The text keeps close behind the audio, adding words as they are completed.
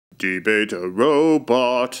Debate a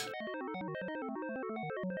robot.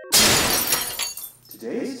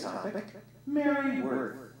 Today's topic, Mary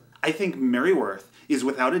Worth. I think Mary Worth is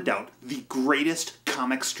without a doubt the greatest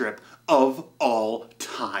comic strip of all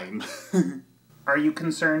time. Are you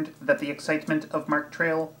concerned that the excitement of Mark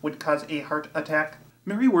Trail would cause a heart attack?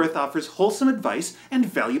 Mary Worth offers wholesome advice and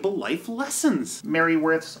valuable life lessons. Mary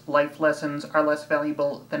Worth's life lessons are less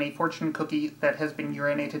valuable than a fortune cookie that has been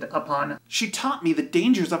urinated upon. She taught me the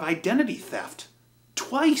dangers of identity theft.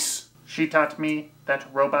 Twice. She taught me that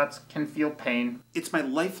robots can feel pain. It's my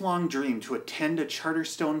lifelong dream to attend a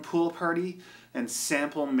Charterstone pool party and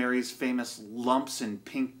sample Mary's famous lumps in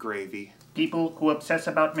pink gravy. People who obsess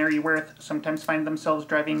about Mary Worth sometimes find themselves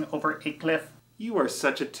driving over a cliff. You are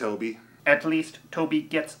such a Toby. At least Toby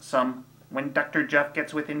gets some. When Dr. Jeff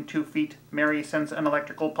gets within 2 feet, Mary sends an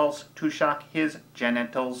electrical pulse to shock his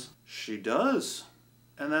genitals. She does.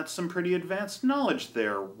 And that's some pretty advanced knowledge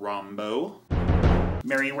there, Rombo.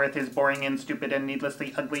 Mary Worth is boring and stupid and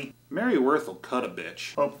needlessly ugly. Mary Worth will cut a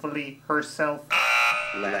bitch. Hopefully herself.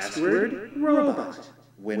 Last word, robot.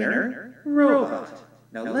 Winner, robot.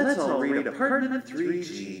 Now let's all read Apartment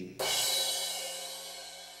 3G.